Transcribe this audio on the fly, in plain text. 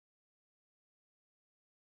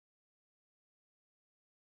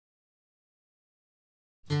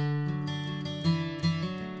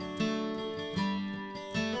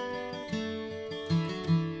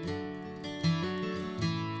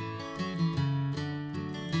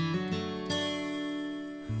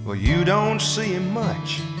Well, you don't see him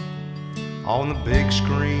much on the big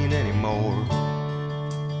screen anymore,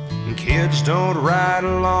 and kids don't ride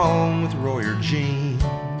along with Roy or Gene.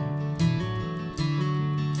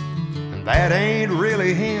 And that ain't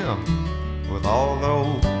really him, with all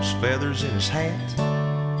those feathers in his hat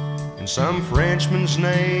and some Frenchman's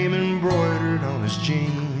name embroidered on his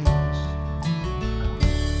jeans.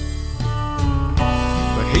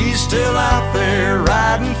 But he's still out there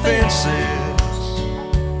riding fences,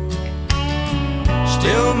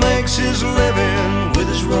 still makes his living with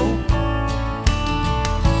his rope.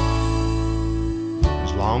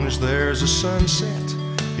 As long as there's a sunset,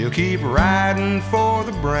 he'll keep riding for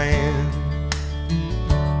the brand.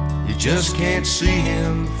 You just can't see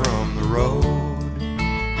him from the road.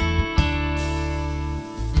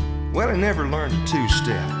 Well, he never learned a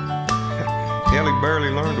two-step. Hell, he barely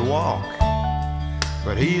learned to walk.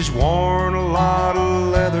 But he's worn a lot of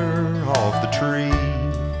leather off the tree.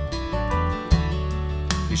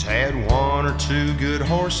 He's had one or two good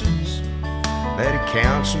horses that he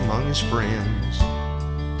counts among his friends.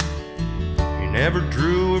 He never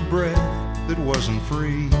drew a breath that wasn't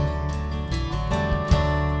free.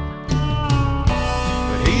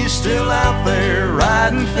 But he's still out there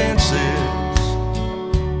riding fences,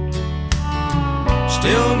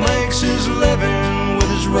 still makes his living with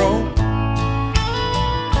his rope.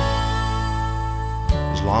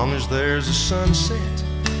 As long as there's a sunset,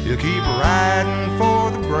 he'll keep riding for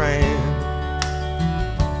the brand.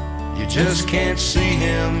 You just can't see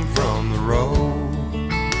him from the road.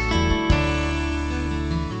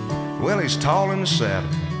 Well, he's tall in the saddle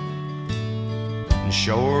and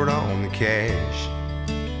short on the cash,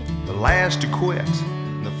 the last to quit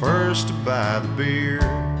and the first to buy the beer.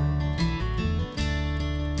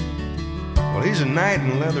 Well, he's a knight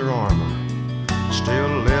in leather armor, still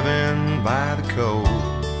living by the code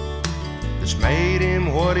that's made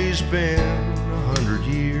him what he's been 100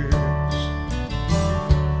 years.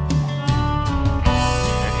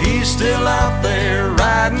 And he's still out there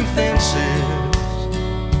riding fences,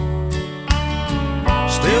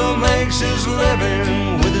 still makes his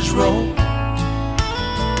living with his rope.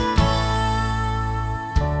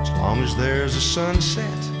 As long as there's a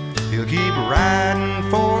sunset, he'll keep riding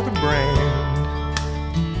for the brand.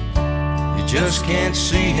 You just can't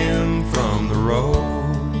see him from the road.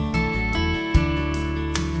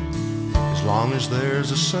 As long as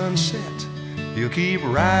there's a sunset, he'll keep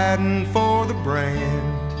riding for the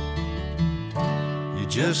brand. You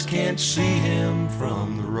just can't see him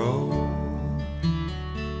from the road.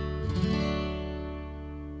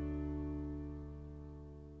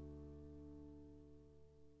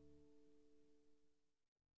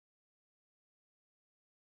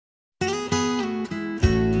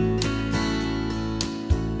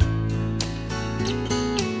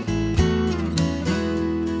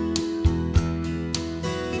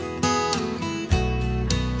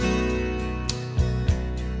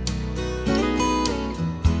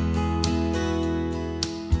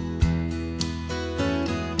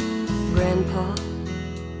 Grandpa,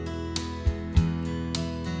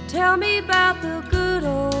 tell me about the good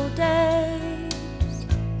old days.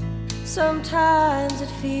 Sometimes it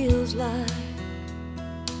feels like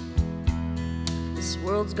this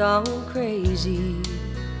world's gone crazy.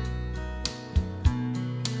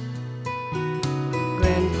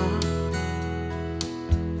 Grandpa,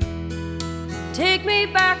 take me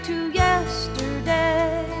back to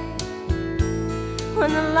yesterday,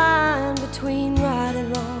 when the line between right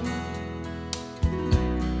and wrong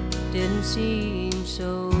didn't seem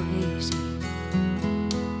so hazy.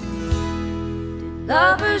 Did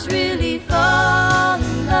lovers really fall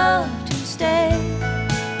in love to stay,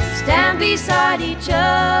 stand beside each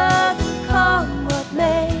other, come what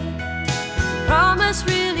may? Is promise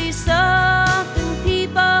really something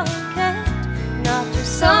people can't, not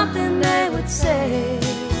just something they would say?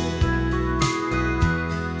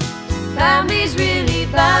 Families really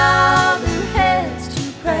bow their heads to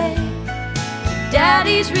pray,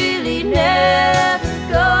 daddies really never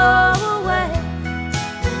go away.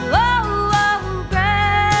 Oh, oh,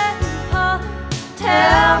 Grandpa,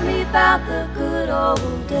 tell me about the good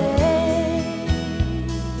old days.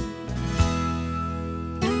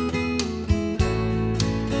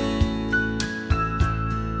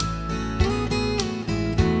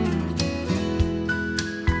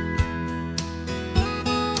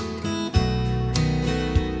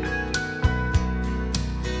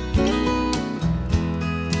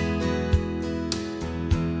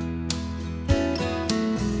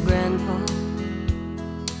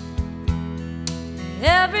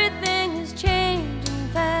 Everything is changing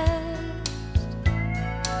fast,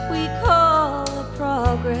 we call it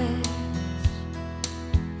progress.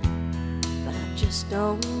 just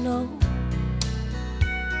don't know.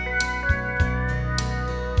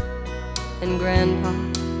 And Grandpa,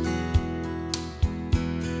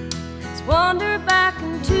 let's wander back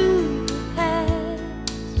into the past,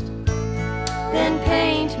 then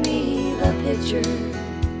paint me the picture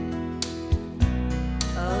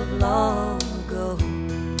of long ago.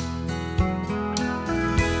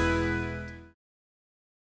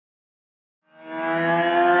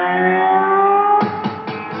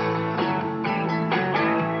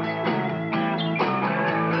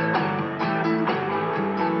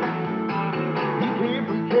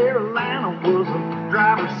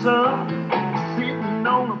 Son, sitting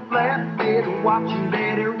on a flatbed watching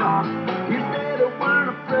Daddy rock. His daddy weren't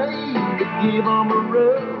afraid to give him a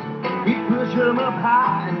rub. He'd push him up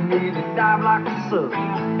high and then he'd dive like a sub.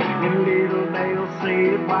 And little Dale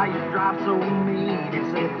said, why you drive so mean? He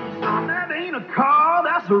said, son, that ain't a car,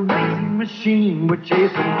 that's a racing machine. We're chasing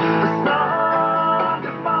a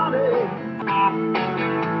Sunday morning.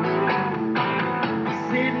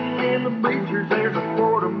 Sitting in the bleachers, there's a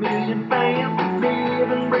 250,000 fans.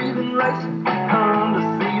 Living, breathing, racing, come to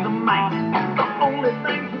see the man. The only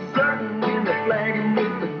thing for certain when they're flagging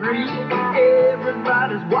with the green,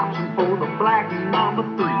 everybody's watching for the black number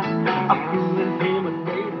 3. A cool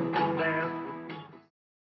intimidating, that's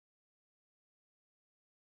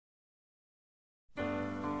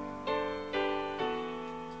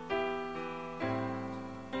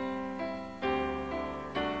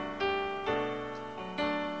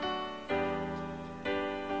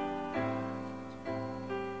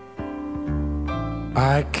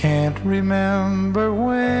I can't remember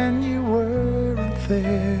when you weren't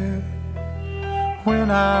there, when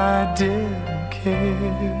I didn't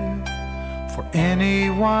care for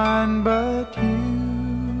anyone but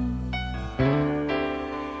you.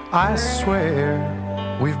 I swear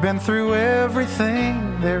we've been through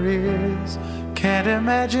everything there is. Can't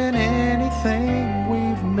imagine anything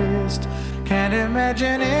we've missed. Can't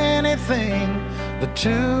imagine anything the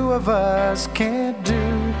two of us can't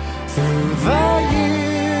do. Through the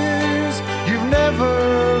years, you've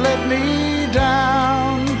never let me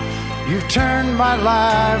down. You've turned my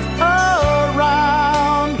life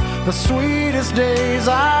around. The sweetest days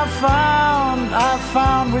I've found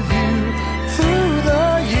with you. Through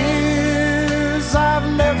the years, I've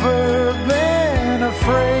never been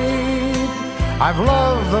afraid. I've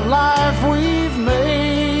loved the life we've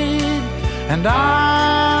made, and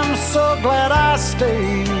I'm so glad I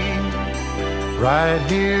stayed right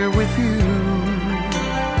here with you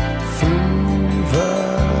through the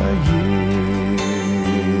years.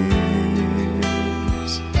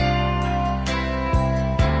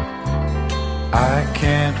 I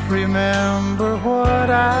can't remember what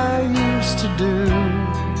I used to do,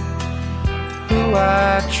 who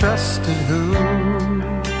I trusted, who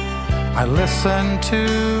I listened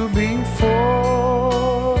to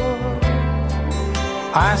before.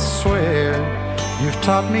 I swear you've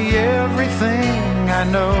taught me everything I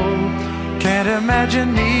know. Can't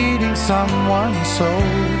imagine needing someone so.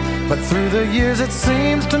 But through the years it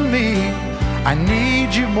seems to me I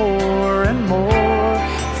need you more and more.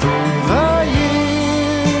 Through the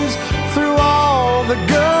years, through all the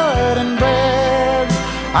good and bad,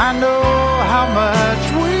 I know how much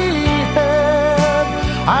we had.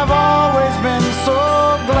 I've always been so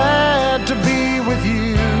glad to be with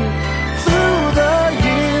you. Through the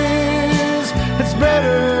years, it's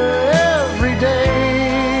better every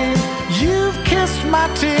day. You've kissed my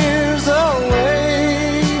tears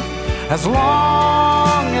away. As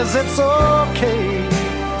long as it's okay,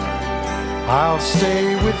 I'll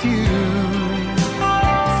stay with you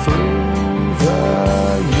through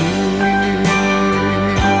the years.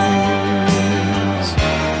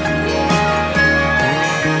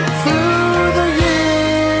 Through the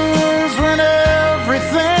years when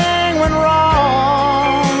everything went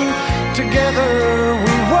wrong, together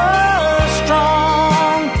we were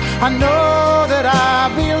strong. I know that I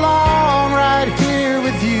belong right here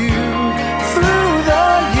with you. Through the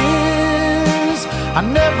years, I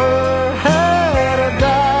never had a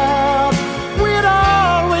doubt we'd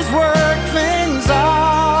always work things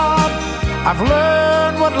out. I've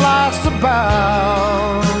learned what life's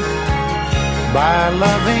about by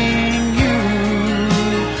loving you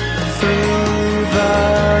through the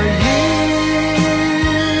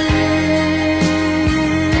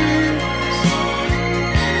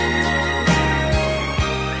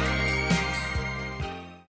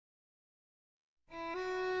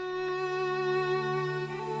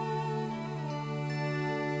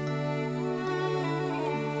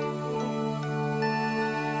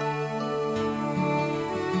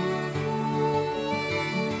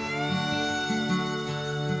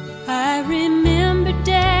I remember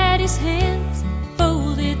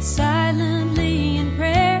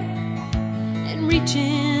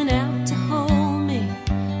reaching out to hold me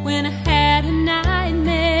when I had a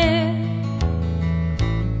nightmare.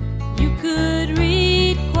 You could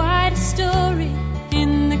read quite a story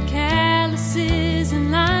in the calluses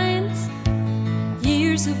and lines.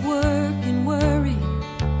 Years of work and worry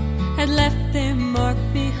had left their mark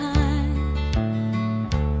behind.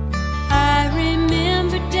 I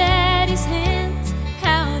remember Daddy's hands,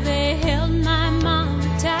 how they held my mama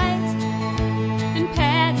tight and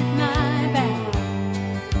patted my back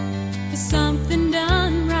for something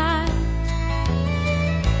done right.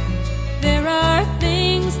 There are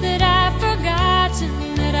things that I've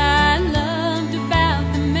forgotten that I loved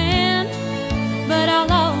about the man, but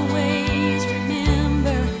I'll always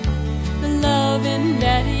remember the love in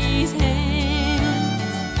Daddy's hands.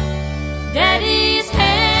 Daddy's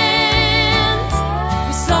hands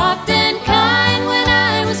were soft and kind when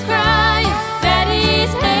I was crying.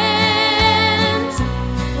 Daddy's hands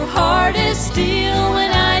were hard as steel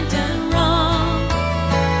when I'd done wrong.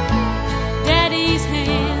 Daddy's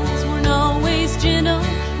hands weren't always gentle,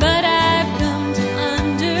 but I've come to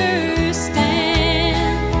understand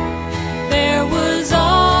there was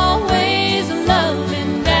always love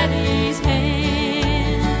in Daddy's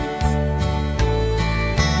hands.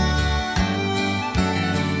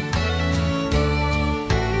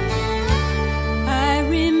 I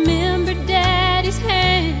remember Daddy's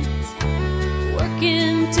hands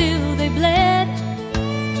working till they bled,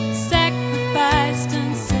 sacrificed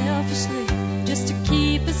unselfishly just to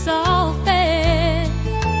keep us all fed.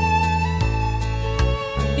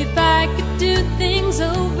 If I could do things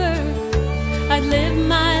over, I'd live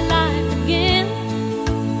my life again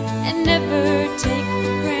and never take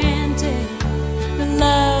for granted the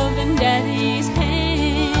love in Daddy's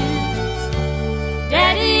hands.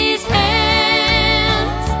 Daddy's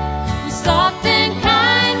hands were soft and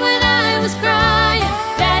kind when I was crying.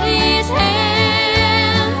 Daddy's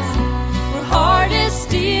hands were hard as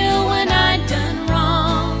steel when I'd done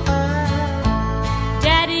wrong.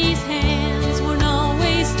 Daddy's hands weren't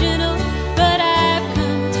always gentle, but I've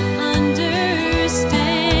come to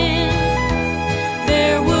understand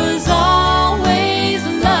there was always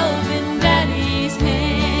love in Daddy's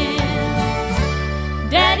hands.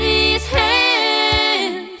 Daddy's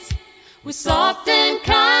hands were soft and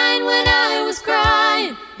kind when I was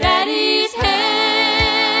crying. Daddy's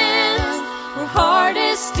hands were hard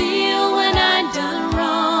as steel when I'd done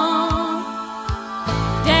wrong.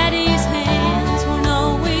 Daddy's hands weren't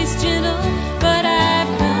always gentle, but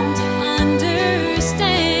I've come to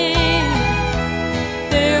understand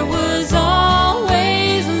there was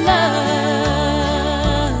always love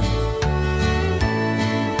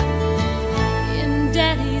in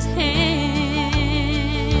Daddy's hands.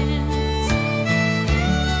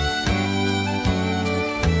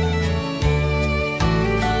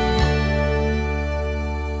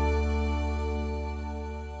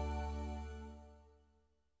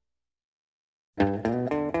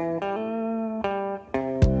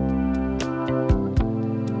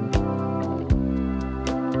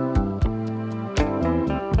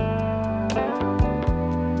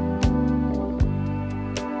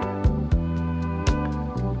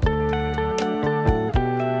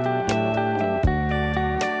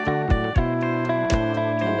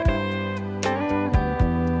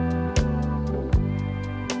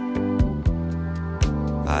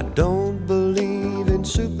 I don't believe in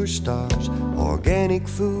superstars, organic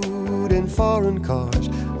food and foreign cars.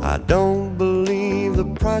 I don't believe the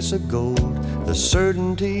price of gold, the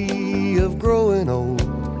certainty of growing old,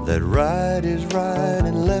 that right is right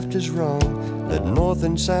and left is wrong, that north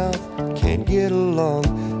and south can't get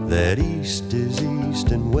along, that east is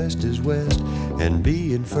east and west is west, and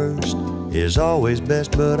being first is always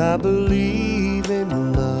best. But I believe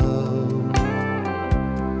in love.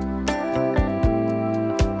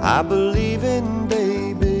 I believe in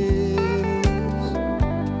babies.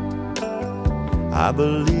 I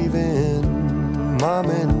believe in mom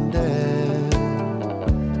and dad.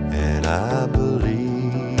 And I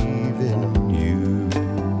believe in you.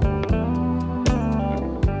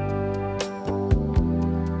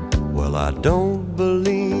 Well, I don't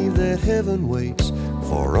believe that heaven waits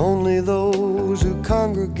for only those who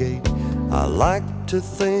congregate. I like to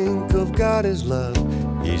think of God as love.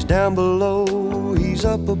 He's down below, He's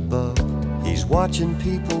up above. He's watching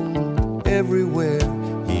people everywhere.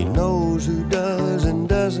 He knows who does and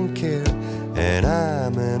doesn't care. And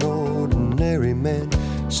I'm an ordinary man.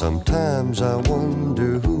 Sometimes I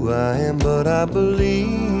wonder who I am, but I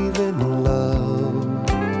believe in love.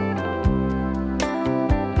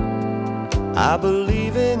 I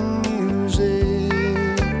believe in music.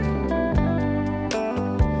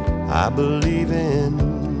 I believe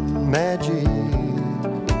in magic.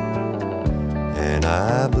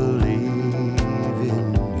 I believe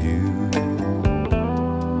in you.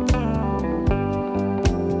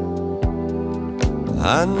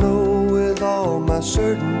 I know with all my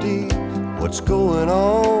certainty what's going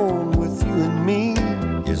on with you and me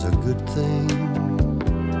is a good thing.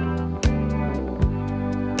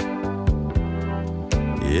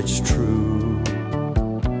 It's true.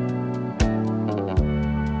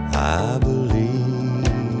 I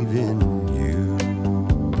believe in you.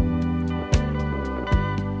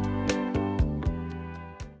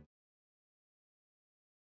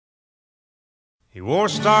 He wore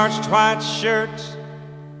starched white shirts,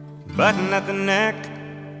 button at the neck,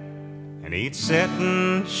 and he'd sit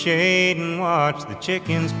in the shade and watch the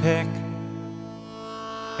chickens peck.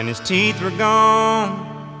 And his teeth were gone,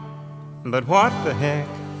 but what the heck?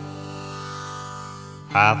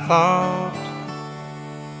 I thought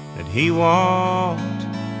that he walked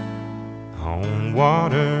on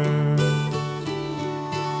water.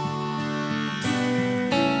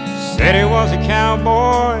 Said he was a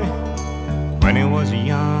cowboy when he was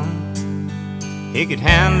young. He could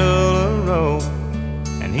handle a rope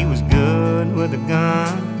and he was good with a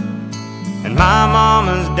gun. And my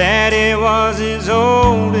mama's daddy was his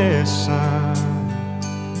oldest son.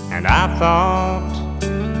 And I thought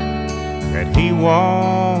that he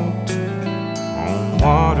walked on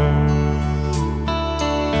water.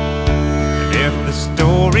 And if the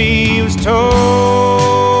story was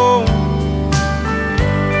told,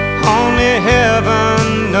 only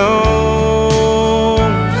heaven knows.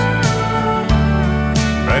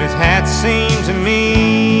 But his hat seemed to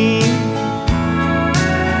me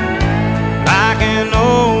like an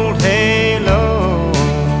old halo.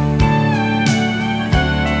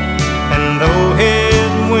 And though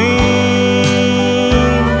his wings,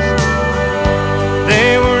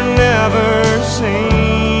 they were never seen,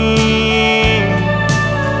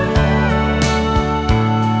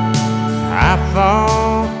 I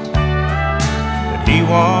thought that he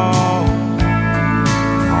walked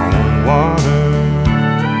on water.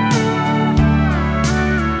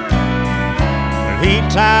 He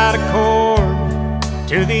tied a cord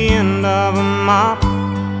to the end of a mop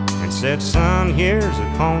and said, son, here's a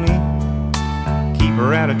pony, keep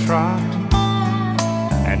her at a trot.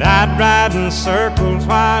 And I'd ride in circles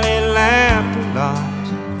while he laughed a lot.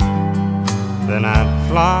 Then I'd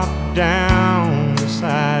flop down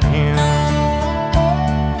beside him.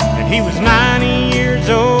 And he was 90 years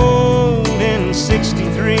old in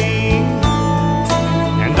 '63,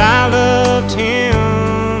 and I loved him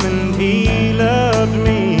and he loved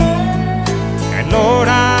me. And Lord,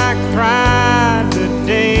 I cried the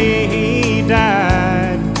day he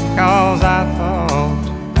died, 'cause I thought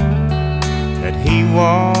that he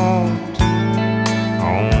walked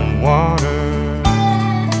on water.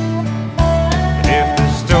 And if the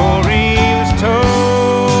story was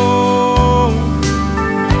told,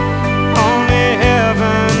 only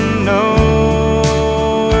heaven knows.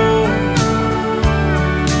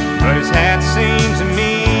 But his hat seemed to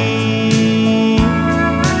me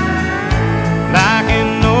like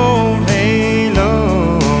an old halo.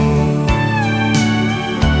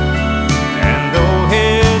 And though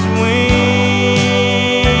his wings,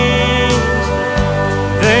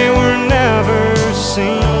 they were never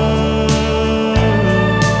seen,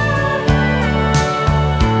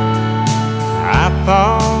 I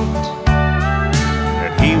thought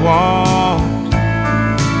that he walked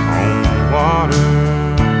on water.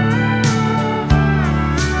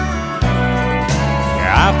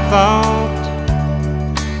 Yeah, I thought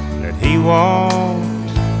that he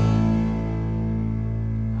walked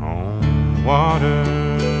on water.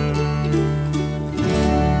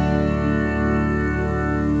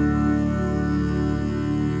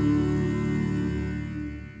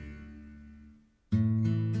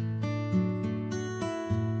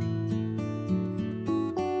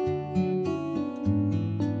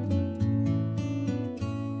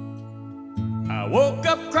 I woke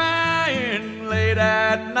up crying late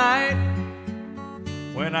at night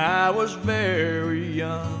when I was very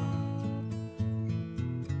young.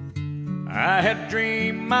 I had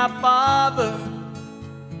dreamed my father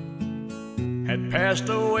had passed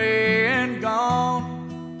away and gone.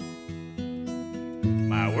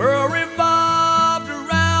 My world revolved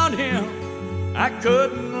around him, I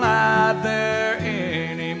couldn't lie there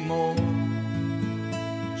anymore.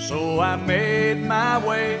 So I made my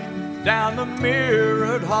way down the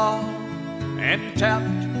mirrored hall and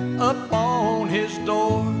tapped upon his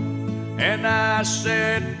door. And I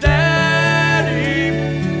said, Daddy,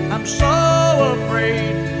 I'm so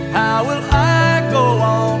afraid, how will I go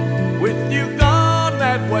on with you gone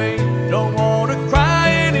that way? Don't want to cry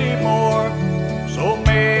anymore, so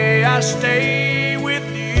may I stay with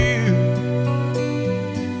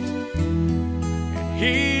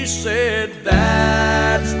he said,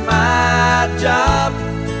 that's my job.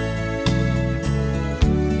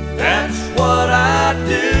 That's what I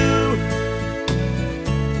do.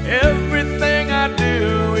 Everything I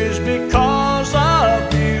do is because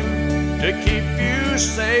of you, to keep you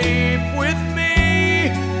safe with me.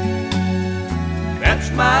 That's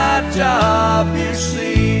my job, you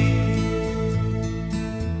see.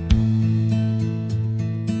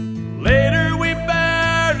 Later we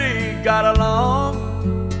barely got along,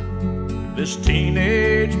 this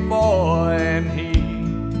teenage boy and he.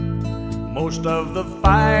 Most of the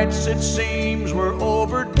fights, it seems, were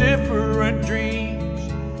over different dreams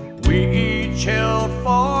we each held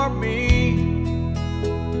for me.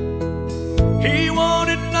 He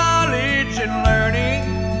wanted knowledge and learning,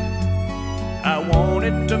 I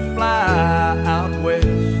wanted to fly out west.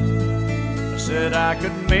 I said I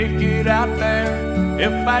could make it out there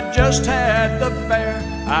if I just had the fare.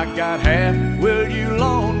 I got half, will you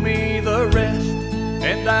loan me the rest?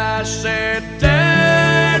 And I said,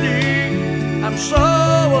 Daddy, I'm so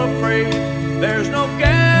afraid there's no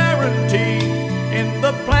guarantee in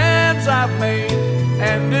the plans I've made.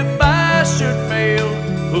 And if I should fail,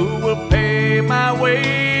 who will pay my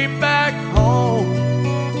way back home?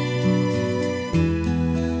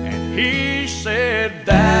 And he said,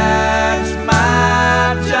 that's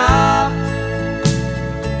my job.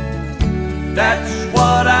 That's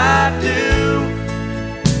what I do.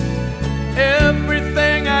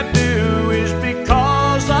 Everything I do is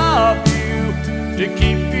because of you, to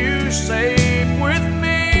keep you safe with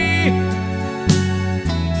me.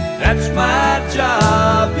 That's my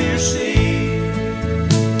job, you see.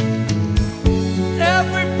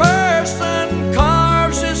 Every person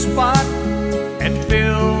carves his spot and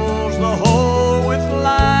fills the hole with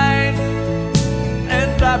light.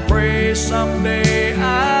 And I pray someday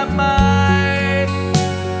I might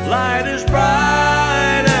light as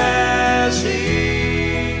bright as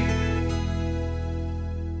he.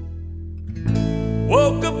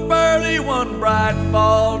 Woke up early one bright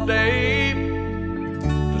fall day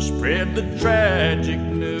to spread the tragic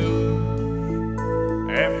news.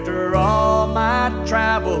 After all my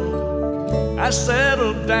travel, I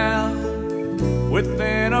settled down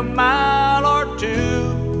within a mile or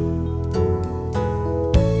two.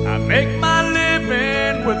 I make my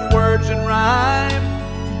living with words and rhyme,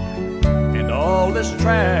 and all this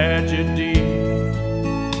tragedy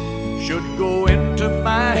should go into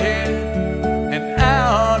my head and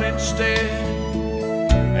out instead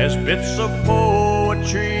as bits of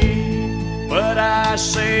poetry. But I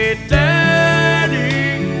say,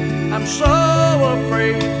 Daddy, I'm so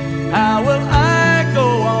afraid, how will I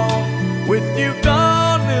go on with you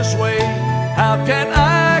gone this way? How can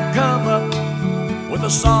I come up with a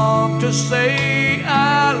song to say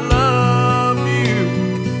I love you?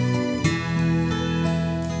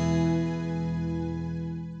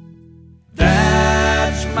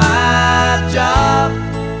 That's my job.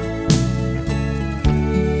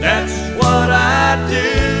 That's what I do.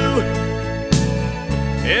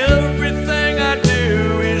 Everything I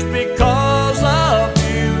do is because of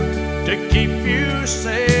you, to keep you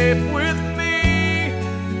safe with me.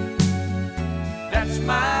 That's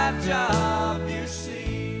my job, you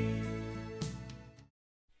see.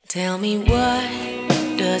 Tell me, what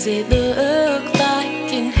does it look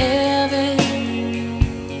like in heaven?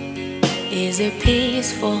 Is it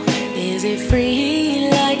peaceful? Is it free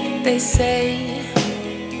like they say?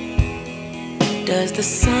 Does the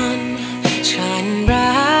sun shine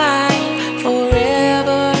bright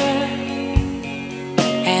forever?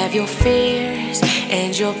 Have your fears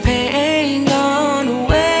and your pain gone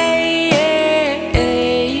away?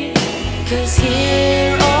 'Cause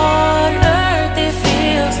here on earth it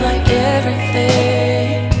feels like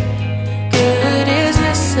everything good is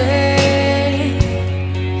missing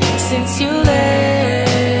since you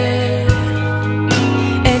left.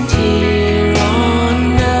 And here on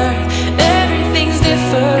earth everything's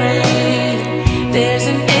different.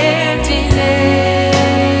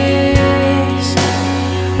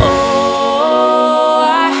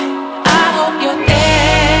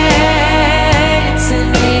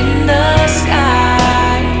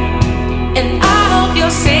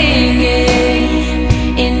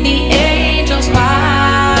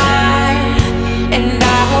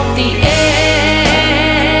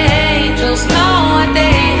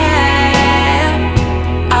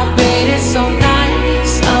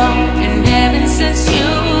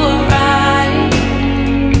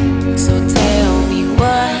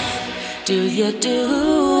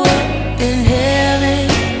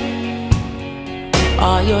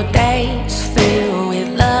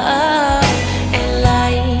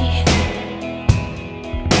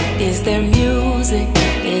 Is there music?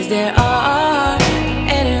 Is there art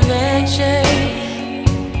and adventure?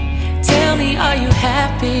 Tell me, are you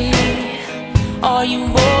happy? Are you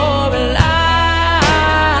more alive?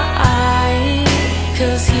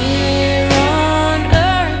 'Cause here on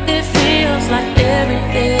earth it feels like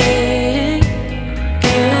everything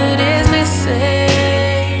good is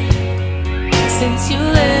missing since you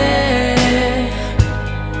left.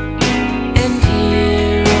 And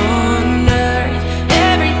here on earth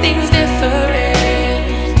everything's different.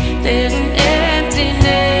 There's an emptiness.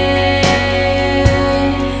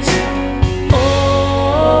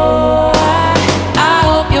 Oh, I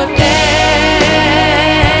hope you're dancing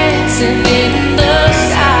in the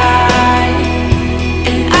sky,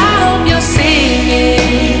 and I hope you're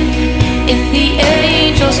singing in the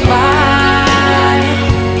angels' choir,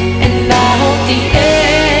 and I hope the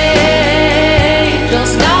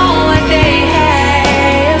angels know what they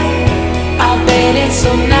have. I'll bet it's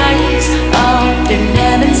so nice.